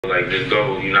Like, just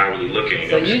go, you're not really looking.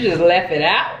 So you just left it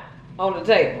out on the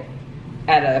table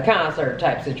at a concert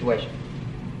type situation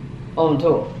on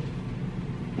tour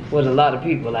with a lot of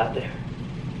people out there.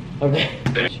 Okay.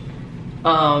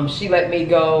 She let me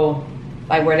go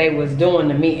like where they was doing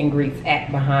the meet and greets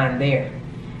at behind there.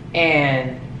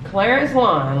 And Clarence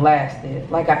line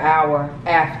lasted like an hour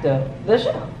after the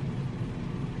show.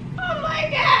 I'm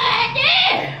like, God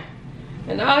damn.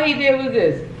 And all he did was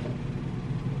this.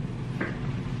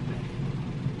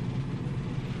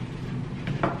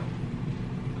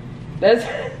 That's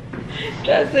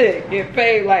it. Get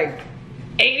paid like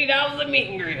 $80 a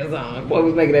meet and greet or something. Boy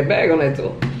was making that bag on that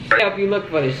tour. Help you look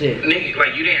for the shit. Nigga,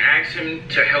 like you didn't ask him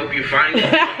to help you find it?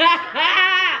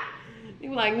 He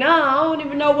was like, nah, I don't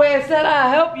even know where it said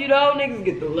I'll help you though. Niggas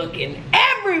get to looking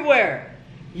everywhere.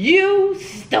 You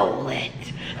stole it.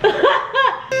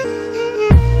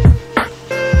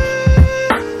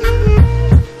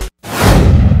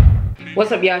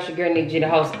 What's up, y'all? It's your girl Nick G, the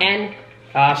host, and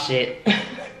oh shit.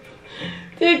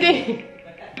 Okay.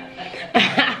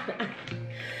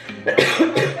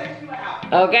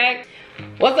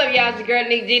 What's up, y'all? It's your girl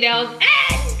Nick G, the host,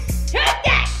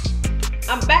 and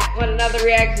I'm back with another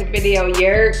reaction video.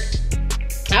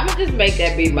 I'ma just make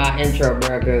that be my intro,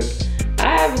 bro, cause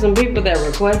I have some people that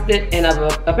requested, and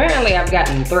apparently I've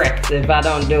gotten threats. If I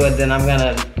don't do it, then I'm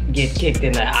gonna get kicked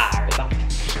in the eye or something.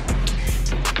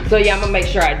 So yeah, I'm gonna make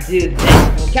sure I do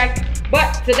that, okay?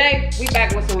 But today, we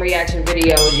back with some reaction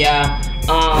videos, y'all.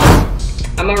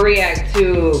 I'm gonna react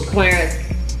to Clarence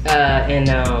and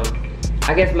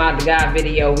I guess my The Guy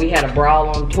video. We had a brawl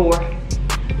on tour. You know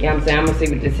what I'm saying? I'm gonna see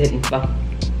what this hitting for.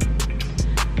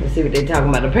 Let's see what they talking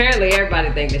about. Apparently everybody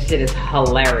think this shit is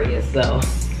hilarious, so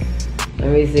let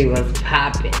me see what's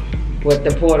popping with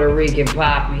the Puerto Rican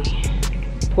poppy.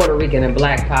 Puerto Rican and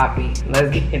black poppy. Let's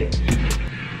get it.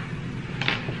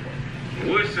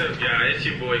 What's up, y'all? It's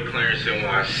your boy Clarence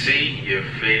NYC, your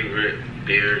favorite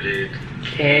bearded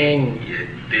king. You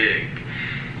dig?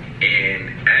 And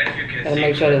as you can gotta see,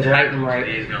 make sure there's lighting right.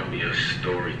 Today's gonna be a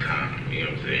story time. You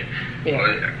know what I'm saying? Yeah.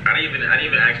 Well, I didn't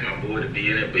even ask my boy to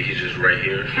be in it, but he's just right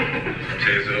here.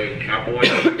 Okay, so my boy, you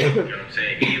know what I'm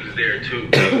saying? He was there too.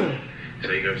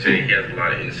 So you know what I'm saying? He has a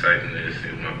lot of insight in this.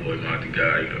 And my boy, not the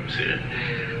guy. You know what I'm saying?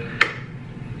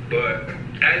 But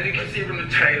as you can see from the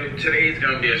title, today's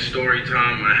gonna be a story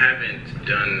time. I haven't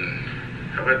done.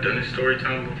 Have I done a story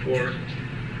time before?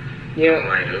 Yeah. I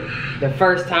might have. The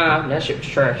first time, that shit was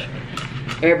trash.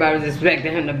 Everybody was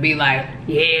expecting him to be like,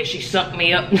 yeah, she sucked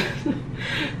me up.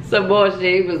 Some bullshit.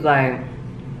 He was like,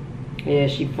 yeah,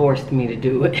 she forced me to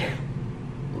do it.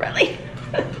 Really?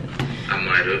 I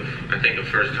might have. I think the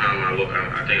first time I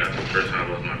think the first time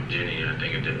I lost my virginity. I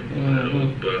think I did it.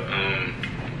 But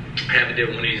I haven't did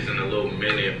one of these in a little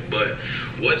minute. But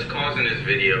what's causing this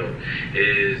video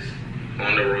is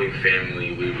on the Roy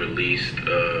family, we released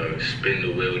a spin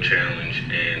the wheel challenge,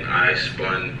 and I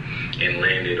spun and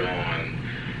landed on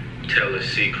tell a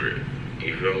secret.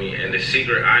 You feel me? And the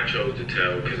secret I chose to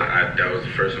tell because that was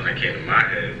the first one that came to my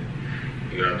head.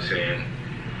 You know what I'm saying?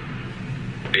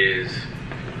 Is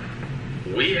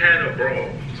we had a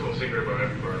brawl. So a secret about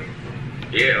everybody.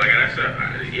 Yeah, like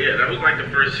that was like the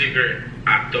first secret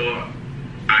I thought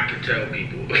I could tell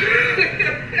people.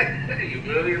 You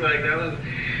feel me? Like that was,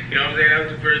 you know what I'm saying? That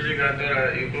was the first thing I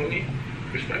thought you feel me?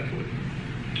 Respectfully.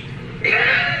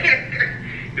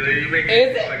 You make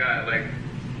it like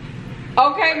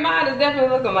okay, mine is definitely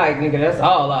looking like, nigga, that's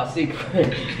all our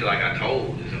secret. Like I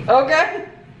told. Okay.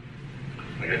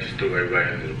 Like I just threw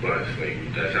everybody under the bus. Like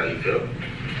that's how you feel?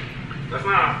 That's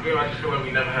not how I feel. I just feel like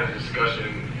we never had a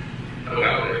discussion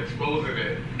about exposing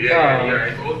it. Yeah.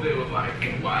 Exposed it was like,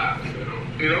 wow,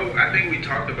 You know, I think we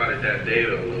talked about it that day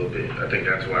though a little bit. I think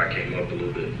that's why I came up a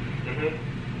little bit.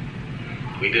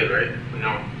 We did, right?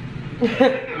 No.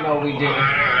 No, we didn't.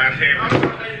 That's him.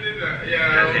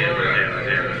 Yeah. That's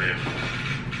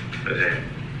him.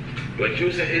 But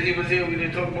you said Izzy was here, we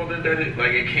didn't talk about that,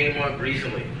 like it came up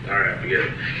recently. Alright, forget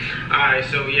it. Alright,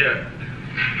 so yeah.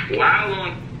 While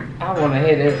on I wanna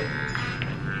hit it.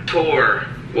 Tour,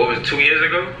 what was it, 2 years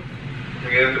ago?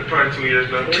 Yeah, probably 2 years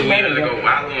now. 2 years ago,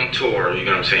 while on tour, you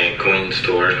know what I'm saying, Queen's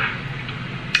tour.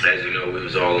 As you know, we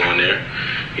was all on there.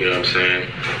 You know what I'm saying?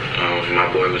 My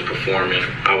boy was performing.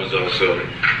 I was also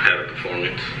had a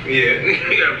performance. Yeah.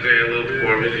 You know what I'm saying? A little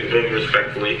performance, you feel me,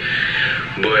 respectfully.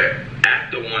 But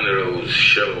after one of those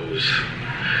shows,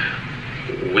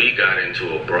 we got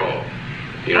into a brawl.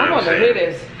 You know what I'm saying? Hear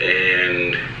this.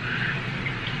 And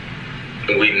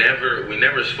we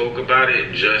never spoke about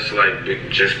it, just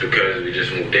because we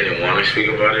just didn't want to speak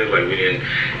about it. Like we didn't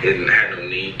have no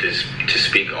need to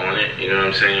speak on it. You know what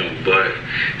I'm saying? But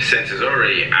since it's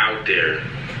already out there.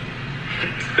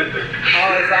 Oh,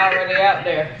 it's already out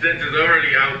there. Since it's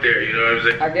already out there, you know what I'm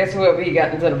saying? I guess whoever he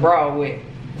got into the brawl with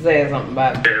said something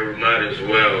about it. Yeah, we might as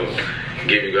well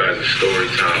give you guys a story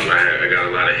time. I got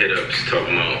a lot of hit-ups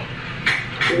talking about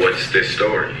what's this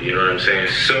story, you know what I'm saying?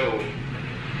 So,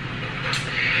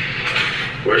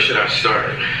 where should I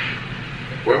start?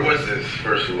 Where was this,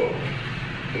 first of all?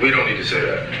 We don't need to say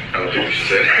that. I don't think we should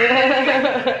say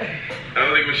that. I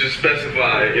don't think we should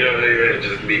specify, you know,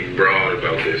 just be broad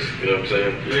about this, you know what I'm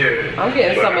saying? Yeah. I'm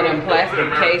getting some of them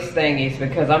plastic case thingies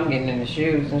because I'm getting into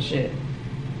shoes and shit.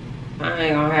 I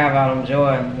ain't gonna have all them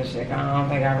Jordans and shit. I don't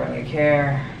think I really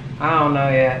care. I don't know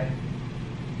yet.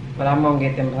 But I'm gonna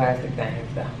get them plastic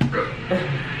things though.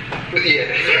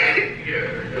 Yeah,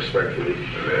 respectfully.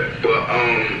 But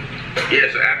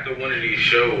yeah, so after one of these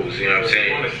shows, you know what I'm saying?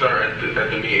 You want to start at the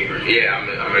meet and greet? Yeah, I'm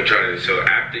gonna try to. So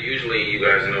after, usually you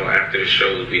guys know, after the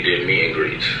shows we did meet and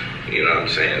greets. You know what I'm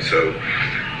saying? So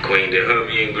Queen did her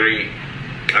meet and greet.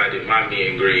 I did my meet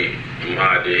and greet.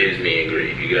 Ma did his meet and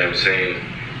greet. You know what I'm saying?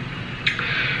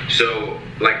 So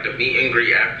like the meet and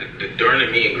greet during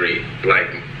the meet and greet, like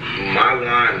my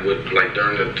line would, like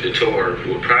during the tour,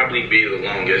 would probably be the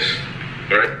longest,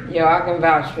 right? Yo, I can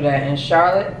vouch for that. In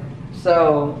Charlotte,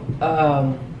 so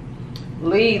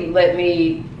Lee let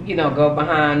me, you know, go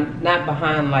behind, not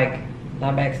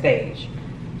backstage.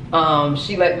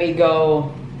 She let me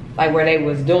go like where they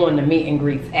was doing the meet and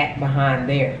greets at behind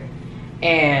there.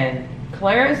 And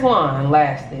Clarence line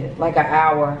lasted like an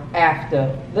hour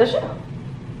after the show.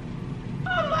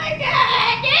 I'm like,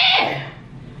 God damn.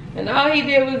 And all he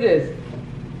did was this.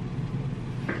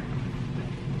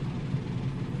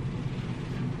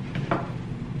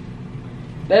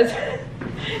 That's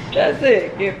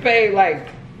it. Get paid like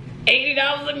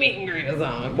 $80 a meet and greet or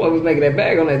something. Boy was making that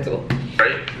bag on that tour.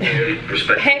 Right? Yeah,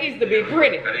 pays to be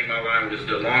pretty. I think my line was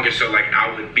the longest, so like I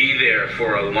would be there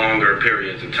for a longer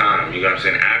periods of time, you know what I'm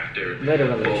saying, after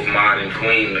literally both Mod and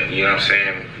Queen, you know what I'm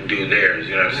saying, do theirs,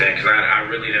 you know what I'm saying, because I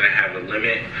really didn't have a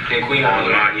limit. And Queen on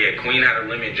Mod. Yeah, Queen had a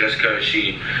limit just because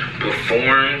she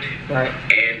performed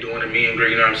and doing a meet and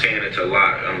greet, you know what I'm saying, it's a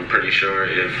lot. I'm pretty sure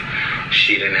if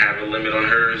she didn't have a limit on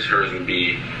hers would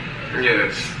be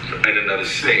in another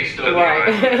state. Still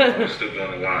still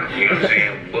on the line, you know what I'm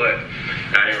saying? But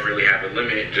I didn't really have a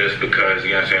limit just because,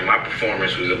 you know what I'm saying, my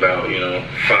performance was about,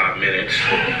 5 minutes.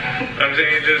 I'm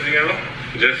saying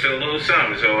just a little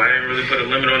something. So I didn't really put a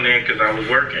limit on there because I was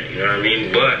working, you know what I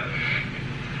mean? But,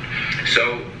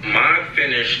 so Mod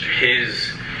finished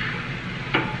his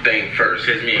thing first,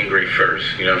 his meet and greet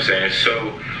first, you know what I'm saying?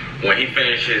 So when he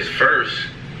finished his first,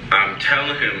 I'm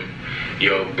telling him,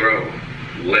 yo, bro,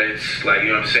 let's, like, you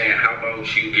know what I'm saying, how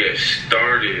about you get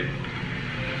started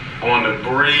on the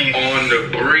breeze kind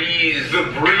of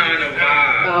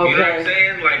vibe. Okay. You know what I'm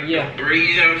saying? Like the breeze,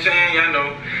 you know what I'm saying? Y'all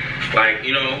know, like,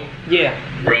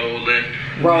 rolling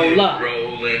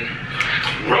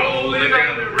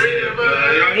down the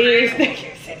river. He is thinking.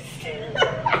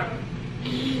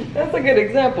 That's a good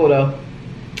example though.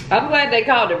 I'm glad they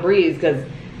called it breeze because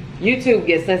YouTube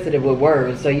gets sensitive with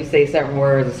words. So you say certain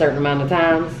words a certain amount of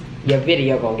times, your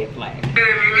video gonna get flagged.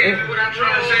 That's what I'm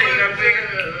trying to say, you know what I'm saying?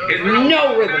 It's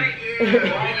no rhythm. All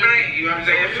night, you know what I'm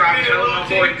saying? So I'm telling my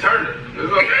boy Turner.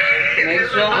 Make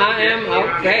sure I am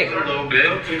okay. A little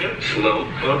bit slow.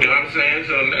 You know what I'm saying?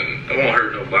 So it won't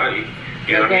hurt nobody.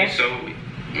 You know what I mean? So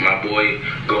my boy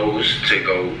goes to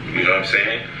go, you know what I'm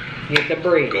saying? Get the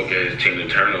breeze. Go get his Tina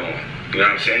Turner on. You know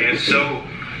what I'm saying? So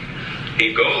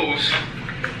he goes,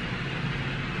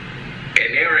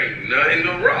 and there ain't nothing in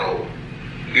a row.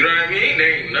 You know what I mean?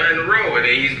 There ain't nothing in a row. And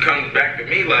then he comes back to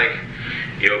me like,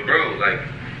 yo, bro, like,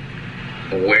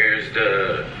 where's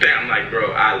the thing? I'm like,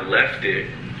 bro, I left it.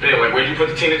 Yeah, like, where'd you put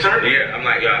the Tina Turner? Yeah, I'm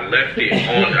like, yo, I left it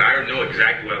on, I know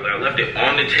exactly what I left it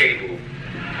on the table.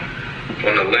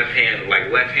 On the left hand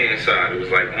side. It was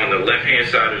like on the left hand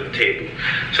side of the table.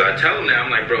 So I tell him that,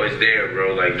 I'm like, bro, it's there,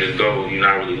 bro. Like, just go. You're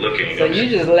not really looking. So you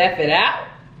just left it out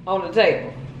on the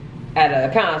table at a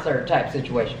concert type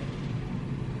situation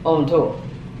on tour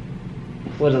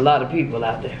with a lot of people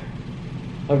out there.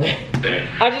 Okay.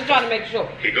 I'm just trying to make sure.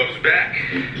 He goes back.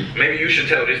 Maybe you should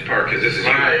tell this part because this is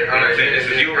you. Alright, this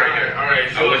is you right here. Alright,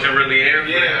 so I wasn't really there.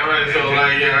 Yeah, alright, so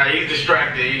like, he's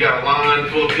distracted. You got a line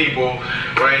full of people,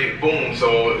 right? Boom.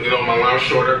 So, my line's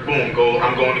shorter. Boom.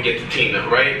 I'm going to get to Tina,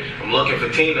 right? I'm looking for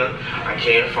Tina. I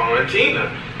can't find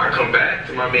Tina. I come back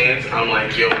to my man's. I'm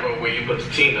like, yo, bro, where you put the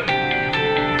Tina?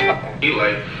 He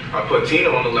like, I put Tina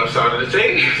on the left side of the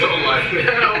table. So like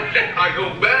now I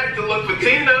go back to look for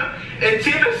Tina, and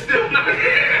Tina's still not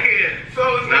there. So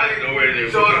it's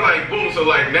like boom. So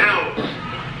like now,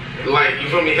 like you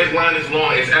feel me? His line is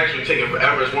long. It's actually taking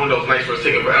forever. It's one of those nights where it's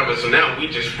taking forever. So now we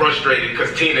just frustrated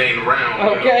because Tina ain't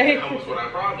around. Okay. That was what our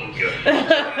problems.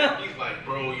 He's like,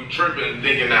 bro, you tripping,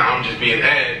 thinking that I'm just being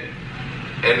Ed.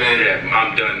 And then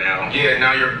I'm done now. Yeah,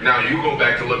 now you go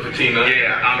back to look for Tina.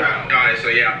 Yeah, alright, so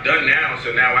I'm done now.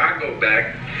 So now I go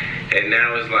back, and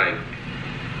now it's like,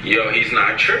 yo, he's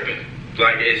not tripping.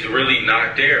 Like, it's really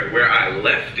not there where I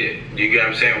left it. You get what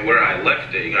I'm saying? Where I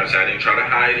left it. You know what I'm saying? I didn't try to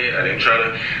hide it.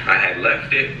 I had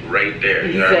left it right there.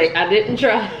 You know what I'm saying? I didn't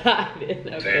try to hide it.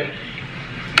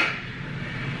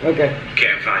 Okay.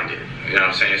 Can't find it. You know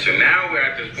what I'm saying? So now we're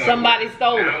at this point. Somebody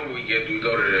stole it. Now we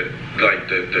go to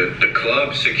the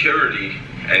club security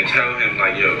and tell him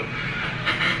like, yo,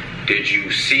 did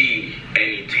you see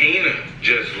any Tina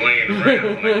just laying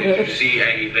around? Like, did you see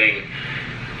anything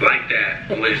like that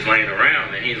was laying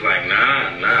around? And he's like,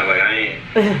 nah, like I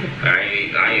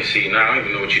ain't see. Nah, I don't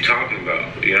even know what you're talking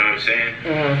about. You know what I'm saying?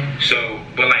 So,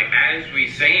 but like as we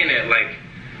saying it, like,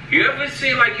 you ever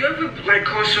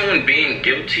caught someone being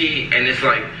guilty and it's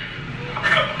like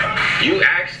you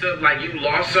asked them, like you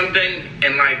lost something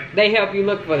and like they help you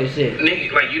look for the shit.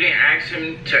 Nigga, like you didn't ask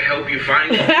him to help you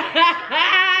find it.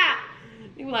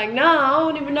 You were like, nah, I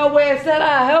don't even know where it said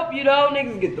I'll help you though.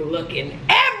 Niggas get to looking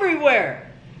everywhere.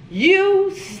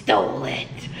 You stole it.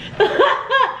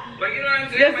 Like, you know what I'm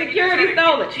saying? The security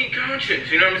stole it. Conscience,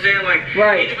 you know what I'm saying? Like,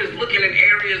 right. He was looking in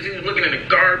areas, he was looking in the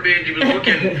garbage, he was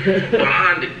looking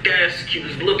behind the desk, he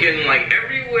was looking like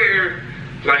everywhere,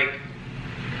 like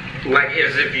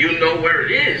as if you know where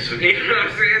it is. You know what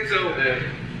I'm saying? So,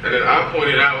 and then I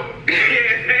pointed out.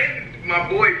 My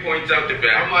boy points out the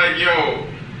back. I'm like, yo,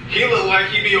 he look like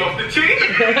he be off the team.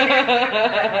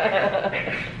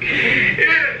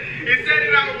 He said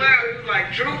it out loud. He was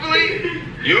like, truthfully,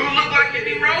 you look like you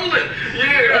be rolling.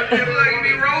 Yeah. You look like you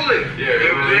be rolling. Yeah,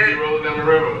 it was be rolling down the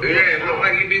river. Yeah, it looked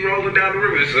like you be rolling down the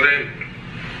river. So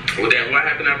then what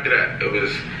happened after that? It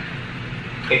was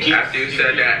after you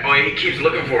said that, he keeps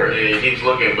looking for it. Yeah, he keeps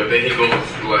looking, but then he goes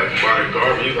like by the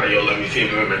garbage. He's like, yo, let me see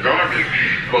him in the garbage.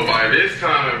 But by this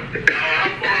time, how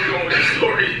far are we going with the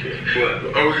story?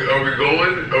 What? Are we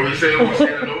going? Are we saying we're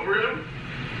standing over him?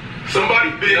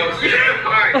 Somebody big.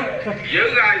 Alright, you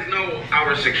guys know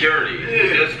our security.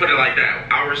 Yeah. Let's put it like that.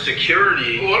 Our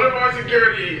security. One of our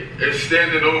security is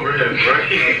standing over him,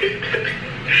 right?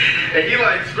 And he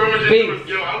like scrummaging through his,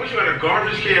 yo, I wish you had a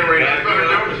garbage can right now. You got a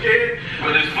garbage can?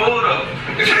 But it's full though.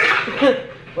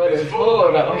 But it's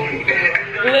full though.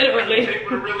 Literally.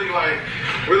 People really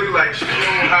like show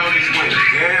how this went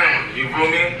down. You feel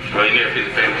me? Oh, you need a piece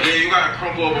of paper? Yeah, you gotta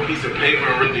crumple up a piece of paper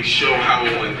and really show how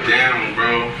it went down,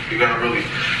 bro. You gotta really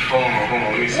hold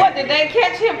on, let me see. What, did they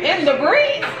catch him in the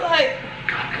breeze? Like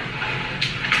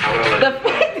the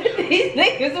fact that these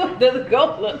niggas went to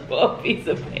go look for a piece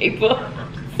of paper.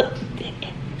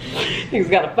 He's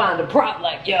gotta find a prop,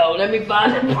 like, yo, let me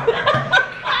find a prop.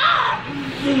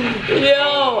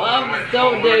 Yo, I'm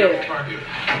so dead.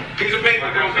 Piece of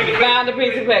paper, bro. Found a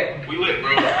piece of paper. We lit,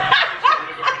 bro.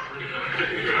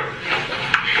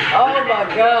 Oh my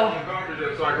god.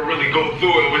 So I can really go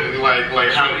through it with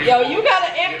like how. Yo, you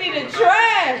gotta empty the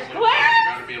trash, It class.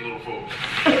 gotta be a little full.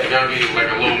 It gotta be like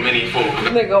a little mini full.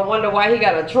 Nigga wonder why he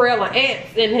got a trail of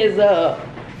ants in his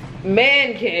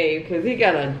man cave, cause he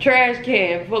got a trash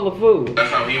can full of food.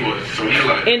 That's how he was. So he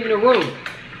like in the room.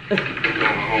 This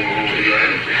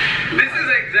is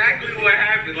exactly what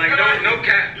happened. Like no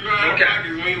cap. No cap.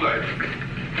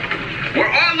 We're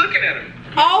all looking at him.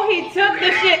 Oh, he took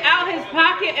the shit out his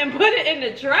pocket and put it in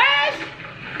the trash?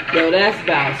 Yo, that's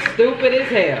about stupid as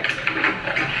hell.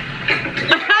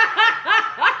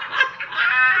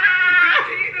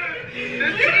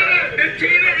 The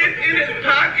Tina is in his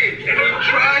pocket and he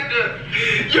tried to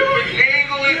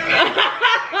angle it.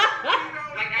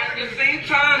 Like at the same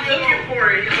time looking for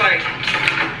it. He's like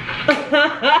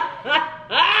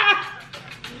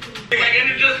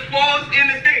and it just falls in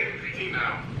the thing.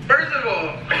 First of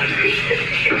all,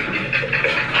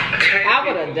 I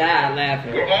would have died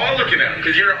laughing. We're all looking at him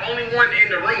because you're the only one in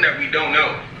the room that we don't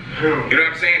know. You know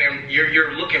what I'm saying? And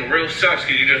you're looking real sus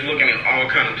because you're just looking in all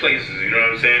kind of places. You know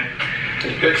what I'm saying?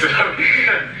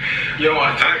 Yo,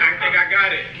 I think I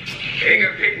got it.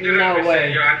 Nigga picked it up and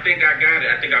said, yo, I think I got it.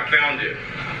 I think I found it.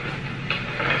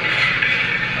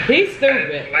 He's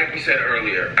stupid. And like we said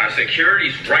earlier, our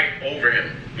security's right over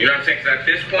him. You know what I'm saying? Because at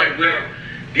this point,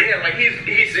 like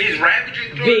he's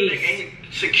ravaging through the thing,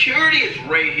 and security is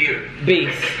right here.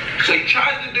 Beast. So he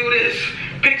tries to do this,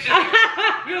 Pictures.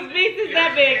 Because Beast is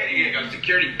that big. Yeah,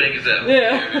 security big as hell.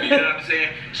 Yeah. You know what I'm saying?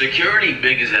 Security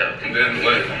big as hell. And then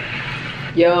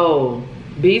what? Yo,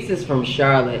 Beast is from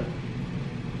Charlotte.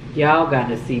 Y'all got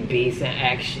to see Beast in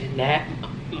action. That,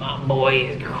 my boy,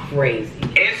 is crazy.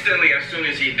 Instantly, as soon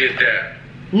as he did that,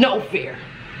 no fear.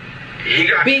 he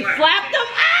got Beast slapped him.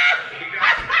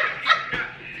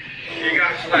 He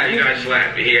got slapped. He got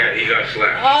slapped. He got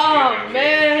slapped. Oh, You know,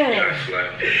 man. He got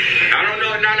slapped. I don't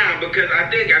know, no, because I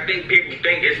think people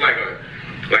think it's like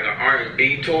an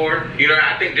R&B tour. You know,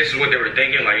 I think this is what they were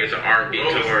thinking. Like it's an R&B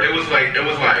tour. It was like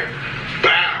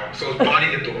bow. So his body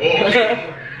hit the wall.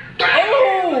 Bow.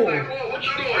 Oh. Like, whoa, what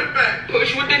you doing? Back.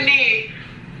 Push with the knee.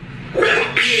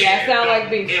 That sound like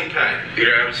Beast. Impact. You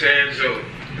know what I'm saying? So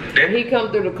When he come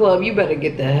through the club, you better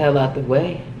get the hell out the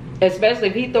way. Especially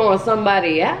if he throwing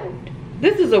somebody out.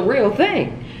 This is a real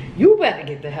thing. You better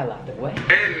get the hell out the way.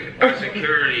 and our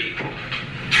security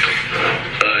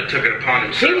took it upon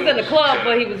himself. He was in the club,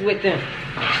 but he was with them.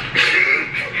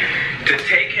 To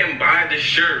take him by the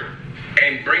shirt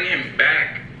and bring him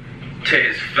back to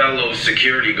his fellow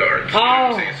security guards. You know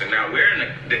what I'm saying? So now we're in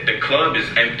the club is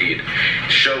emptied.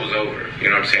 Show's over. You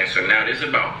know what I'm saying? So now there's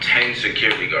about 10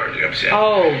 security guards. You know what I'm saying?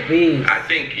 Oh, Beast. I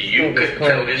think you That was could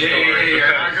tell this story.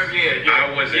 Yeah. I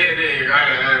wasn't.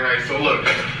 Right. So look,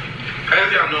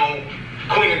 as y'all know,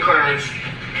 Queen and Clarence,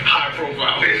 high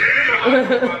profile.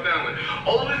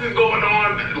 All this is going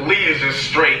on. Lee is just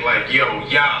straight like, yo,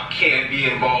 y'all can't be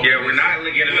involved. Yeah, we're not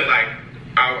getting it like.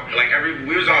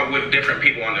 We was all with different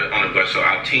people on the bus. So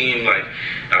our team, like,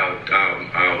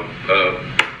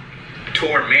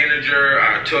 tour manager,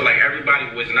 tour, like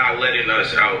everybody was not letting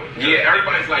us out. Yeah,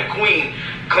 everybody's like, Queen,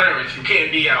 Clarence, you can't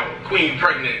be out. Queen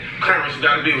pregnant. Clarence, you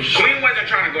gotta be with Queen wasn't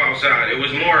trying to go outside. It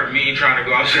was more me trying to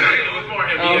go outside. It was more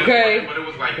him. Okay. But it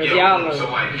was like, y'all yo, so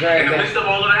like, right in the midst of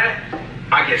all of that,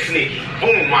 I get sneaky.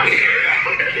 Boom, I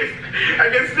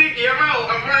get sneaky. I'm out.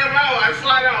 I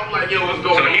slide out. I'm like, yo, what's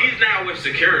going on? So he's now with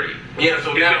security. Yeah,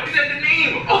 so now he said the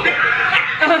name.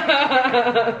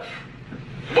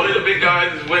 One of the big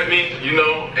guys is with me, you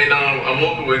know, and I'm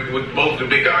walking with both the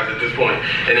big guys at this point.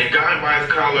 And they got him by his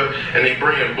collar and they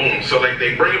bring him, boom. So like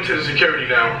they bring him to the security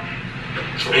now.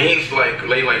 And he's like,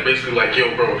 basically like,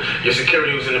 yo, bro, your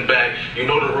security was in the back. You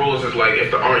know the rules is like,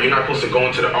 if the art, you're not supposed to go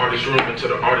into the artist room until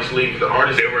the artist leaves. The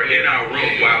artist, They were in our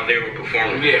room while they were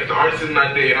performing. yeah, if the artist is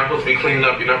not there, you're not supposed to be cleaning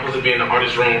up. You're not supposed to be in the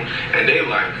artist room. And they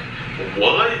like,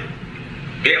 what?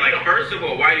 Yeah, like, first of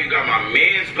all, why you got my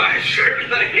man's by shirt?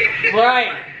 Like,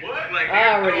 Right. What? Like,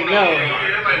 I already know.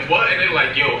 They're like, what? And they're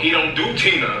like, yo, he don't do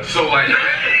Tina. So like,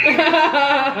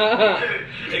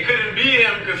 it couldn't be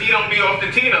him because he don't be off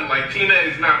the Tina. Like, Tina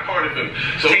is not part of him.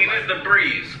 So Tina's the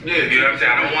breeze. Yeah, you know what I'm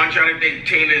saying? I don't want y'all to think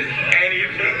Tina's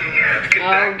anything.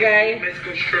 Okay.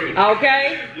 Misconstrued.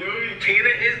 Okay. Tina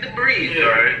is the breeze, Yeah,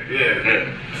 alright?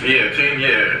 Yeah.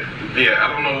 I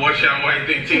don't know what y'all might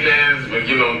think Tina is, but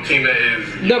you know, Tina is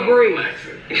The breeze.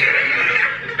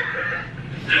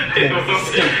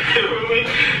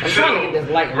 I'm trying to get this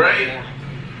light right now.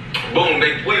 Boom,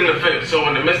 they plead the fifth. So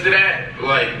in the midst of that,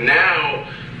 like now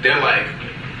they're like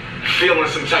feeling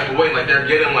some type of way, like they're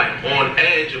getting like on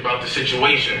edge about the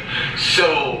situation.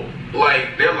 So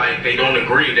like they're like they don't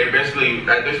agree. They basically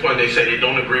at this point they say they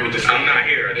don't agree with this. I'm not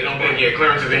here. They don't think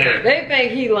Clarence isn't here. They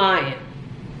think he lying.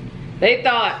 They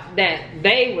thought that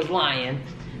they was lying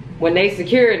when they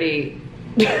security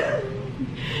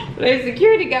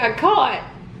got caught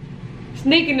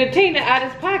sneaking the Tina out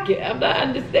his pocket. I'm not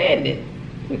understanding.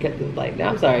 Because it's like,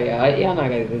 I'm sorry, y'all not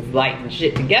gonna just lighten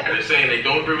shit together. They're saying they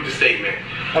don't agree with the statement.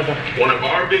 Okay. One of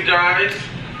our big guys,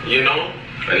 you know,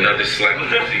 Another slap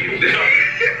is received.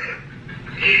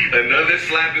 Another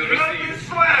slap is received.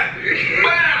 Slap.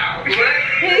 Wow.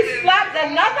 He slapped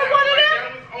another one of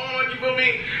them? On, you feel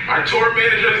me? Our tour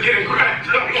manager is getting cracked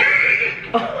up.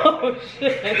 Oh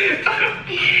shit. It's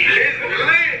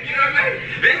lit, you know what I mean?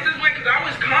 This is when, cause I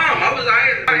was calm. I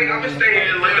was staying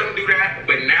here, let them do that.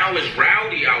 But now it's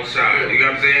rowdy outside. You know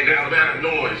what I'm saying? Now it's bad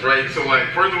noise, right? So like,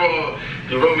 first of all,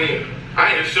 you feel me?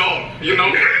 I ain't short, you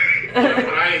know? But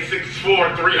I ain't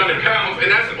 6'4", 300 pounds,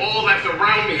 and that's all that's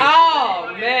around me.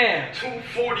 Oh man.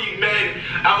 240 men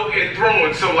out here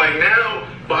throwing. So like now,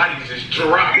 bodies just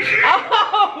dropping.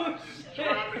 Oh shit.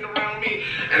 Dropping around me,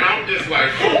 and I'm just like,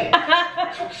 boom.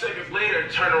 2 seconds later,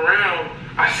 turn around,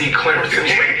 I see Clarence and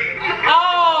Lee.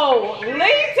 Oh, Lee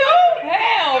too?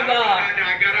 Hell no.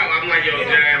 I got out. I'm like, yo,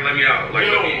 Jan, let me out. Like,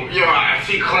 Yo, I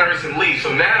see Clarence and Lee.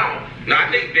 So now, I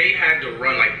think they had to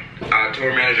run, like,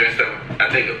 tour manager and stuff. I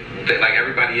think that, like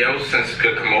everybody else, since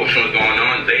the commotion was going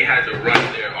on, they had to run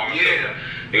there also. Yeah.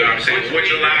 You know what I'm saying?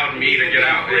 Which allowed me to get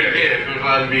out. Yeah, it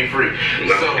allowed me to be free.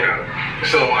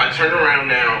 So I turn around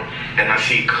now and I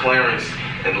see Clarence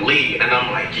and Lee, and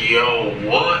I'm like, yo,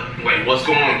 what? Like, what's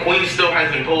going on? Queen still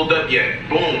hasn't pulled up yet.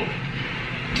 Boom.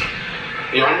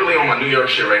 Yo, I'm really on my New York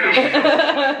shit right now.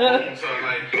 Boom. So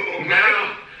like,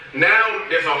 now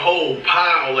there's a whole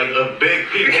pile like of big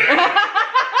people.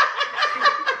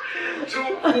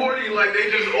 240, like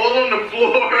they just all on the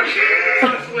floor,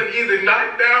 hustling, either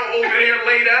knocked out over there,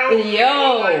 laid out.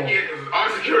 Yo. Like, yeah, cause our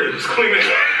security was cleaning up.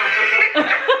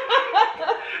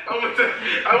 I'm gonna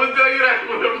tell you that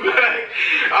for the fact.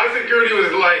 Our security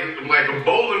was like a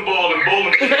bowling ball and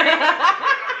bowling.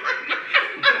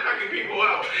 Knocking people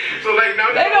out. So like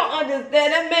now they don't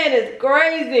understand. That man is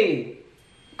crazy.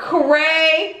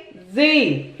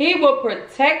 Crazy. He will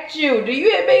protect you. Do you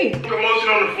hear me? Commotion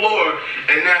on the floor,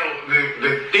 and now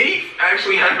the thief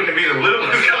actually happened to be the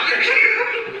littlest guy.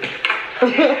 He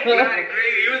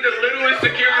was the littlest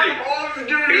security. All the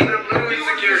security. He was the littlest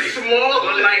security. Small,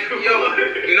 but like, yo,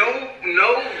 no,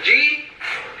 G.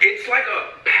 It's like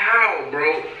a pal,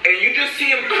 bro, and you just see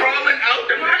him crawling out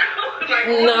the pal. Like,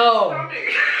 no.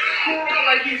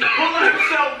 Like he's pulling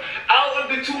himself out of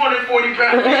the 240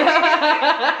 pounds.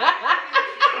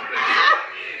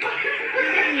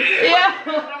 Yeah.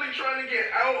 He's really trying to get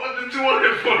out of the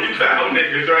 240 pound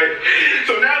niggas, right?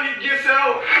 So now he gets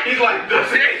out, he's like,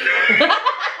 that's it.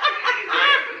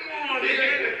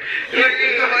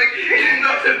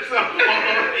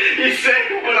 He's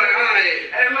saying, like, alright.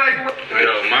 And like,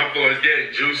 yo, my phone is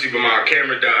getting juicy, but my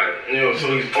camera died. Yo, so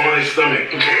he's on his stomach,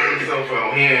 pulling himself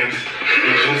out, hands.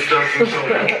 He just does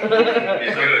himself out.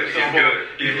 He's good.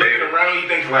 He's looking around, he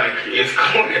thinks, like, it's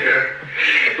clear.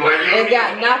 Like, and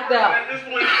got knocked out. At this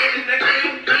point, standing next to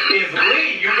him is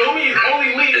Lee. You know me? It's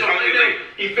only Lee. So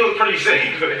he feels pretty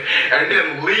safe. And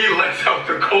then Lee lets out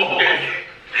the call.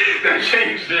 That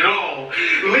changed it all.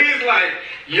 Lee's like,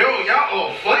 yo, y'all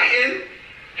all fighting.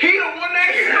 He the one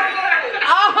that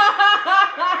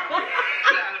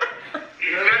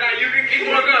You can keep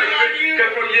on going.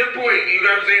 Because from your point, you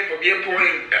know what I'm saying? From your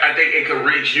point, I think it could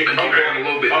reach. You can keep going a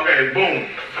little bit. Okay,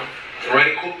 boom.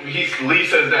 Right? Lee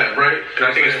says that, right?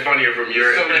 Because I think it's funnier from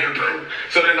your end.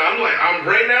 So then I'm like,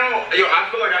 right now, yo, I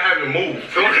feel like I haven't moved.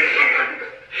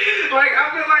 Like,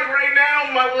 I feel like right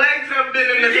now, my legs have been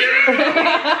in the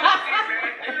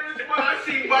I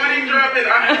see body dropping.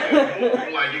 I haven't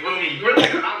moved. Like, you feel me? Really,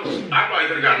 I probably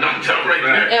could have got knocked out right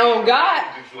there. And on God,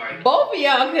 both of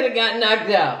y'all could have got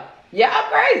knocked out. Y'all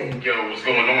crazy. Yo, what's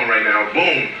going on right now?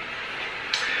 Boom.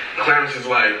 Clarence is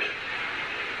like,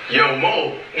 yo,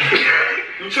 Mo,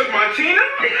 you took my Tina?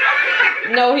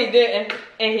 No, he didn't.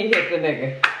 And he hit the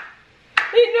nigga.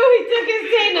 He knew he took his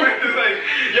Tina. It's like,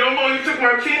 yo, Mo, you took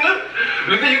my Tina?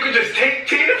 You think you could just take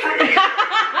Tina from me?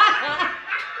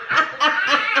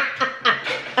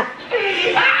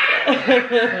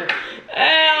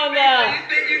 Hell no. You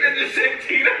think you can just take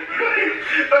Tina from me?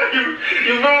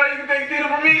 You feel like you can take Tina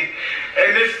from me?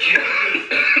 And this kid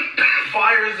just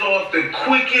fires off the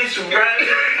quickest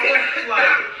rapid,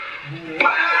 like,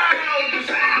 wow,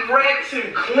 just wrecks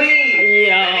him clean.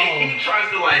 Yo. And he tries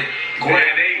to like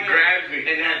grab me,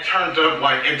 and that turned up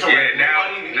like into like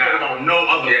no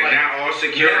other fight. Now all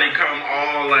security come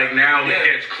all like now it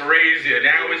gets crazier.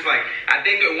 Now it's like I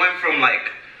think it went from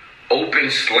like open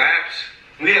slaps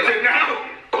to now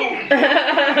boom.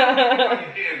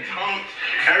 Everybody's getting tumped.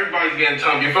 Everybody's getting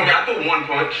tumped. You feel me? I threw one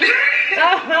punch. Those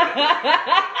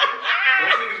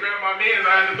niggas grabbed my man,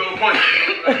 I had to throw a punch.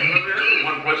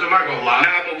 One punch, I'm not gonna lie.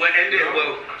 Nah, but what ended,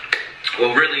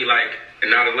 well, really, like,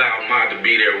 not allowed Ma to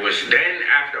be there was then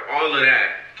after all of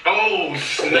that,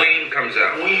 Queen comes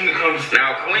out.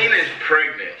 Now, Queen is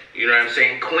pregnant. You know what I'm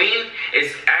saying? Queen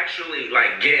is actually,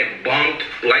 like, getting bumped.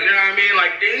 Like, you know what I mean?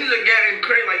 Like, things are getting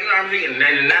crazy. Like, you know what I'm saying?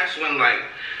 And that's when, like,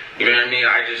 you know what I mean?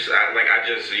 I just, you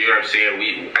know what I'm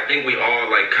saying? I think we all,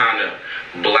 like, kind of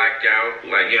blacked out.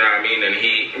 Like, you know what I mean? And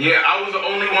I was the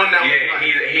only one that was like,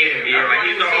 he's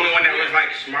the only one that was,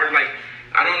 like, smart. Like,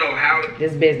 I don't know how.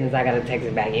 This business, I gotta text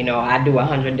it back. You know, I do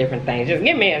 100 different things. Just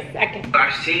give me a second.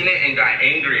 I've seen it and got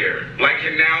angrier. Like,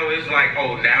 and now it's like,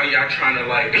 oh, now y'all trying to,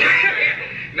 like,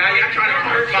 now y'all trying to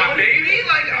hurt my baby?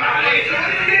 Like,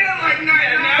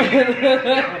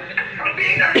 I'm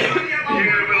being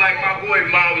but like, my boy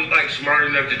Ma was, like, smart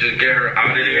enough to just get her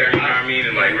out of there, you know what I mean?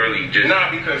 And, like, really just.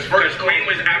 Nah, because first Queen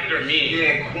was after me.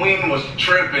 Yeah, Queen was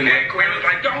tripping. And Queen was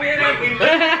like, don't hit him.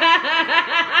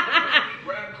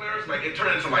 Like it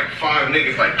turned into like 5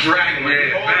 niggas like dragging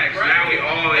me. Now we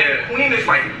all Queen is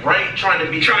like trying to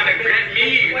get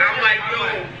me.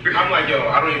 And I'm like, yo,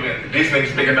 I don't even. These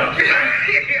niggas big enough.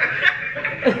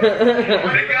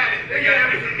 They got it.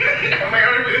 I'm like,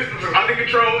 this is under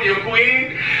control. Your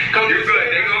queen. You're good.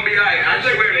 They're gonna be alright. I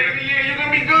swear. Yeah, you're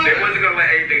gonna be good. They wasn't gonna let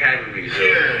anything happen to me. So.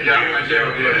 Yeah.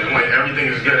 I'm like, everything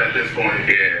is good at this point.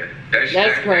 Yeah.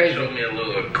 That's crazy. That showed me a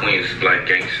little Queens like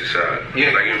gangster side.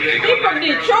 Yeah. Like He from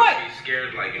Detroit.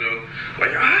 Scared, like, you know, like,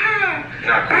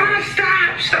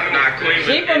 stop. Nah, Queen.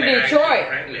 She from Detroit.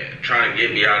 Pregnant, trying to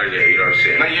get me out of there, you know what I'm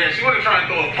saying? Like, yeah, she wasn't trying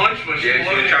to throw a punch, but she was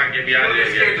trying to get me out of there.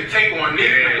 She wasn't scared to take one.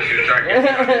 Yeah, she was trying to get me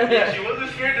out of there. Yeah, she wasn't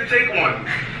scared to take one.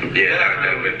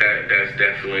 Yeah, but that's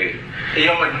definitely.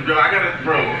 Yo, like, bro, I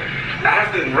have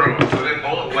to, so then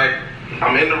all, like,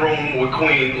 I'm in the room with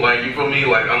Queen, like, you feel me?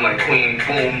 Like, I'm like, Queen,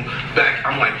 boom, back.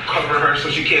 I'm like, covering her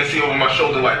so she can't see over my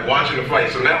shoulder, like, watching the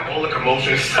fight. So now all the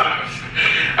commotion stops.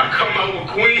 I come out with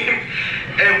Queen,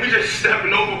 and we just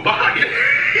stepping over bodies.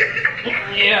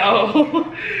 Yo. Bro,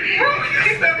 we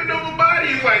just stepping over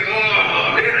bodies, like,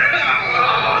 oh,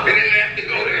 they didn't have to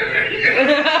go there.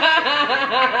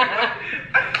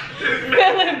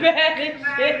 Feeling bad and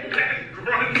shit.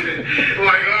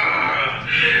 Like,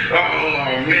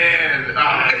 oh man, I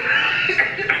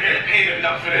ain't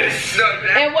enough of this.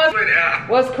 And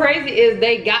what's crazy is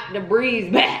they got the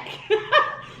breeze back.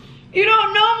 You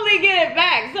don't normally get it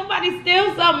back. Somebody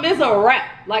steals something, it's a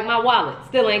wrap. Like my wallet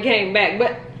still ain't came back,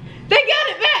 but they got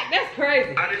it back. That's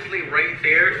crazy. Honestly, right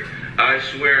there, I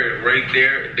swear, right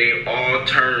there, they all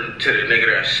turned to the nigga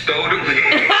that stole the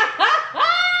weed.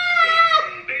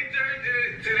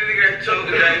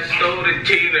 That stole the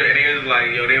Tina, and they was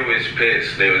like, yo, they was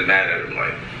pissed. They was mad at him.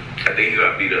 Like, I think he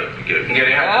got beat up.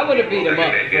 I would have beat him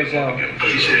up for sure.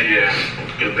 He should, yeah.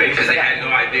 Because they had no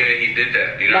idea that he did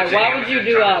that. You know like, why would you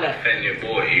do all that? Defend your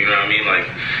boy. You know what I mean? Like,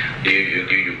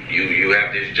 you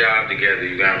have this job together.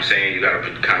 You know what I'm saying? You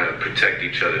gotta kind of protect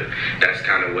each other. That's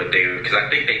kind of what they. Because I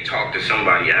think they talked to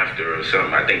somebody after or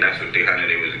something. I think that's what they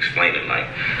was explaining. Like.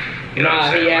 You know what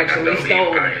I'm saying? He actually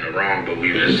stole it. In the wrong, but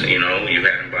we was, you know, you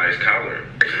had him by his collar.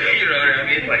 You know what I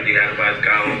mean? Like, you had him by his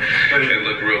collar. It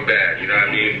looked real bad, you know what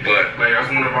I mean? But, like, that's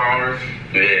one of ours.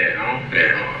 Yeah.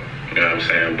 You know what I'm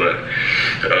saying? But,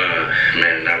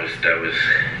 man, that was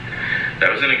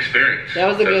an experience. That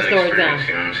was a good story time.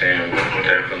 You know what I'm saying?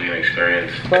 Definitely an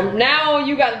experience. From now on,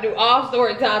 you got to do all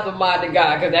story times with Mod the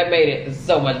God, because that made it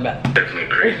so much better. Definitely a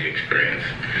crazy experience.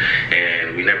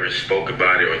 And we never spoke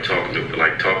about it or talked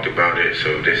about it,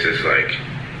 so this is like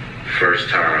first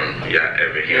time y'all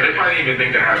ever hear it. They probably even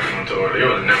think that happened on tour. They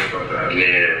would have never thought that.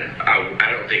 Yeah,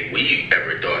 I don't think we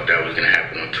ever thought that was gonna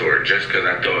happen on tour, just because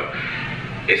I thought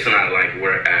it's not like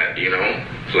we're at, you know,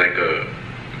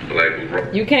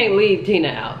 like you can't leave Tina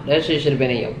out. That shit should have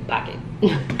been in your pocket.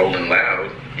 Rolling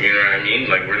loud, you know what I mean?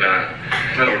 Like, we're not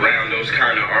around those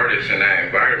kind of artists in that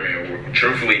environment.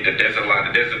 Truthfully, there's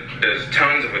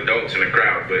tons of adults in the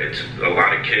crowd, but it's a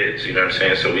lot of kids, you know what I'm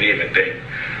saying? So we didn't even think.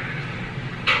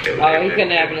 He couldn't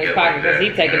have in his pocket because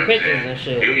he taking pictures and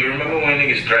shit. You remember when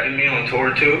niggas threatened me on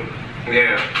tour too?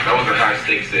 Yeah, that was a high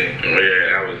stakes thing.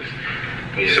 Yeah, that was.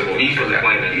 So he was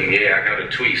planning. Yeah, I got a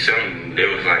tweet. Something they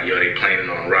was like, yo, they planning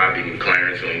on robbing you,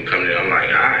 Clarence, when you come in. I'm like,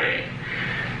 alright.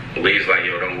 Lee's like,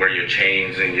 yo, don't wear your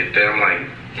chains and your thing. I'm like,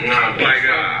 nah,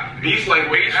 Beast like,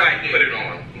 put it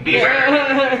on. Beast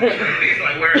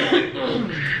like, wear it.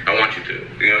 I want you to.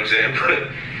 You know what I'm saying?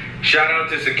 But shout out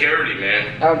to security,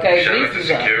 man. Okay, shout out to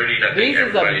security. I think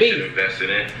everybody should invest in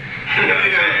it. You know what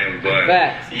I'm saying? But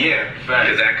facts. Yeah, facts.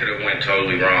 Because that could have went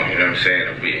totally wrong. You know what I'm saying?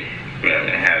 If we. Yeah,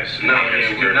 it has. I'm not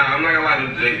gonna lie to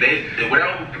you.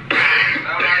 Without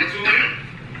attitude,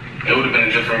 it would have been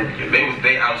a different.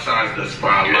 They outsized us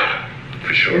by a lot.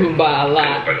 For sure. By a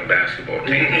lot. Like a basketball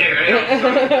team. Yeah, they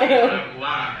outsized a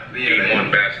lot. Yeah,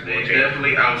 one basketball team.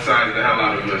 Definitely outsized the hell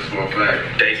out of us for a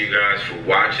fact. Thank you guys for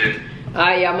watching.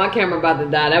 Alright, y'all, my camera about to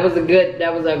die. That was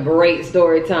a great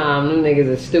story time. Them niggas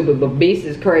are stupid, but Beast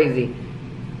is crazy.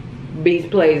 Beast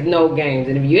plays no games,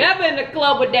 and if you ever in the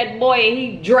club with that boy and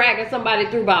he dragging somebody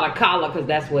through by the collar, because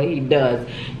that's what he does,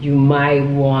 you might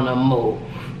want to move.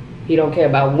 He don't care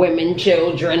about women,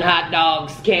 children, hot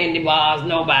dogs, candy bars,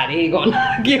 nobody. He gonna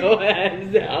knock your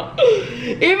ass out,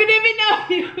 even if he know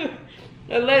you,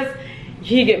 unless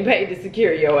he getting paid to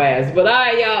secure your ass. But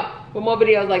alright, y'all, for more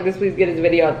videos like this, please give this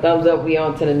video a thumbs up. We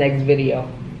on to the next video.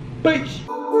 Peace.